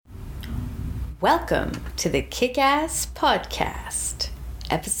Welcome to the Kickass Podcast,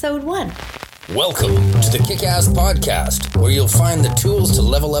 Episode 1. Welcome to the Kickass Podcast, where you'll find the tools to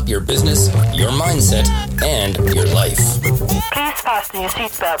level up your business, your mindset, and your life. Please fasten your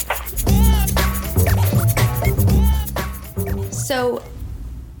seatbelt. So,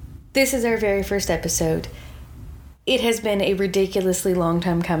 this is our very first episode. It has been a ridiculously long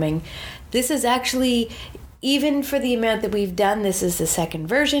time coming. This is actually, even for the amount that we've done, this is the second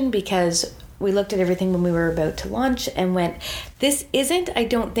version because we looked at everything when we were about to launch and went, this isn't, I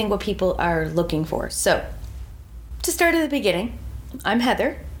don't think, what people are looking for. So, to start at the beginning, I'm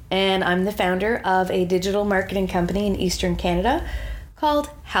Heather, and I'm the founder of a digital marketing company in Eastern Canada called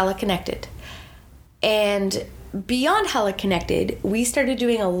Hala Connected. And beyond Hala Connected, we started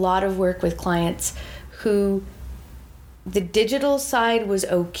doing a lot of work with clients who the digital side was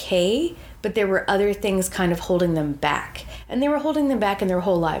okay, but there were other things kind of holding them back. And they were holding them back in their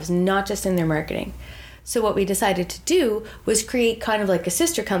whole lives, not just in their marketing. So what we decided to do was create kind of like a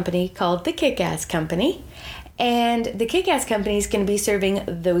sister company called the Kickass Company. And the Kickass Company is going to be serving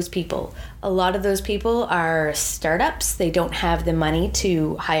those people. A lot of those people are startups. They don't have the money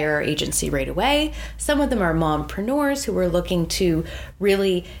to hire our agency right away. Some of them are mompreneurs who are looking to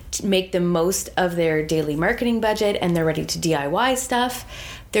really make the most of their daily marketing budget and they're ready to DIY stuff.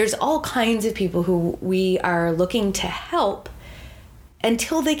 There's all kinds of people who we are looking to help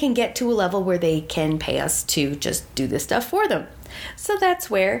until they can get to a level where they can pay us to just do this stuff for them. So that's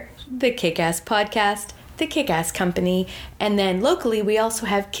where the Kickass Podcast, the Kickass Company, and then locally we also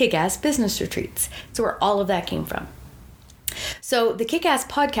have Kickass Business Retreats. So where all of that came from. So the Kickass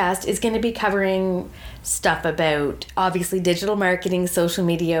Podcast is going to be covering stuff about obviously digital marketing, social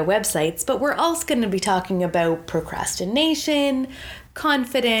media, websites, but we're also going to be talking about procrastination,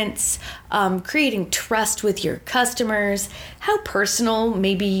 confidence, creating trust with your customers, how personal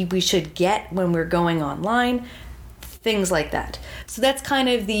maybe we should get when we're going online, things like that. So that's kind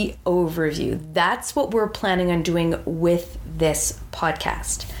of the overview. That's what we're planning on doing with this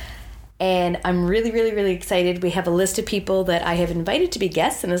podcast. And I'm really excited. We have a list of people that I have invited to be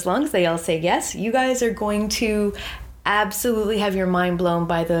guests, and as long as they all say yes, you guys are going to absolutely have your mind blown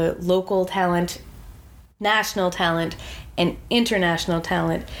by the local talent, national talent, and international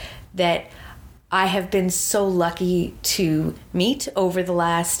talent that I have been so lucky to meet over the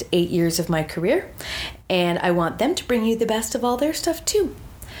last 8 years of my career. And I want them to bring you the best of all their stuff too.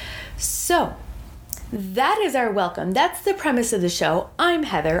 So that is our welcome. That's the premise of the show. I'm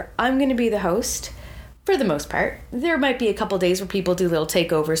Heather. I'm going to be the host for the most part. There might be a couple days where people do little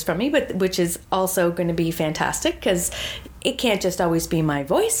takeovers from me, but which is also going to be fantastic because it can't just always be my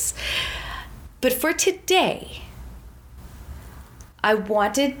voice. But for today, I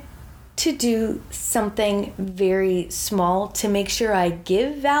wanted to do something very small to make sure I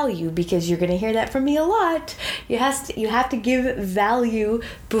give value, because you're going to hear that from me a lot. You have to give value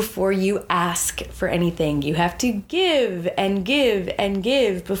before you ask for anything. You have to give and give and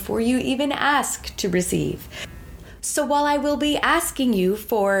give before you even ask to receive. So while I will be asking you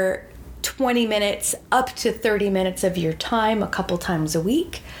for 20 minutes up to 30 minutes of your time a couple times a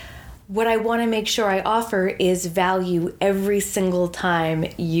week, what I want to make sure I offer is value every single time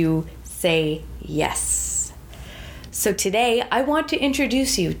you say yes. So today I want to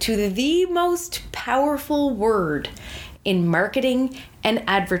introduce you to the most powerful word in marketing and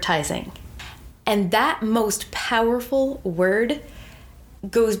advertising. And that most powerful word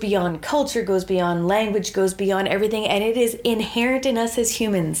goes beyond culture, goes beyond language, goes beyond everything, and it is inherent in us as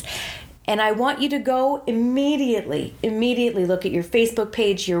humans. And I want you to go immediately look at your Facebook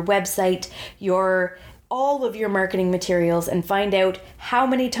page, your website, all of your marketing materials and find out how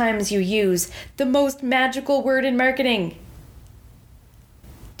many times you use the most magical word in marketing.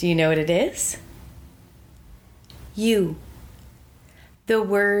 Do you know what it is? You. The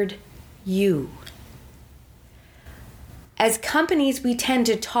word you. As companies, we tend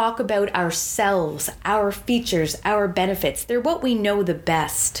to talk about ourselves, our features, our benefits. They're what we know the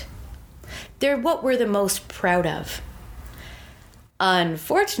best. They're what we're the most proud of.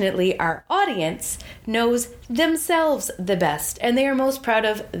 Unfortunately, our audience knows themselves the best, and they are most proud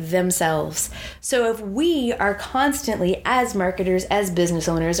of themselves. So if we are constantly, as marketers, as business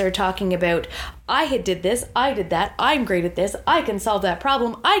owners, are talking about, I had did this, I did that, I'm great at this, I can solve that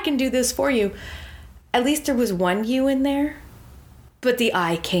problem, I can do this for you, at least there was one you in there, but the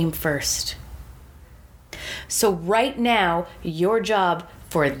I came first. So right now, your job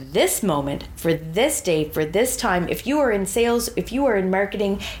for this moment, for this day, for this time, if you are in sales, if you are in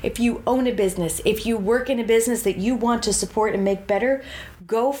marketing, if you own a business, if you work in a business that you want to support and make better,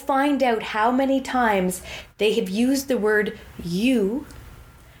 go find out how many times they have used the word you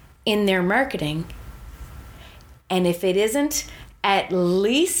in their marketing. And if it isn't at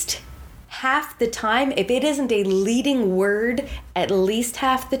least half the time, if it isn't a leading word at least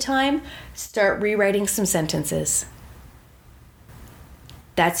half the time, start rewriting some sentences.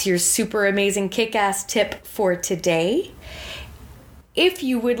 That's your super amazing kick-ass tip for today. If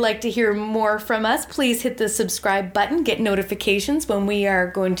you would like to hear more from us, please hit the subscribe button, get notifications when we are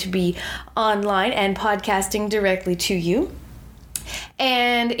going to be online and podcasting directly to you.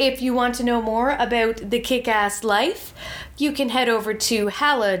 And if you want to know more about the Kickass life, you can head over to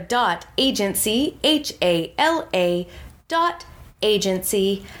hala.agency, HALA.agency,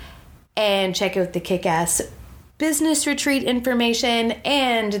 and check out the Kickass business retreat information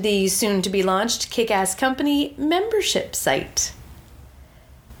and the soon-to-be-launched Kickass Company membership site.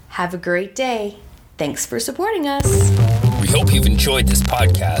 Have a great day. Thanks for supporting us. We hope you've enjoyed this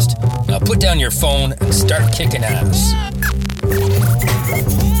podcast. Now put down your phone and start kicking ass.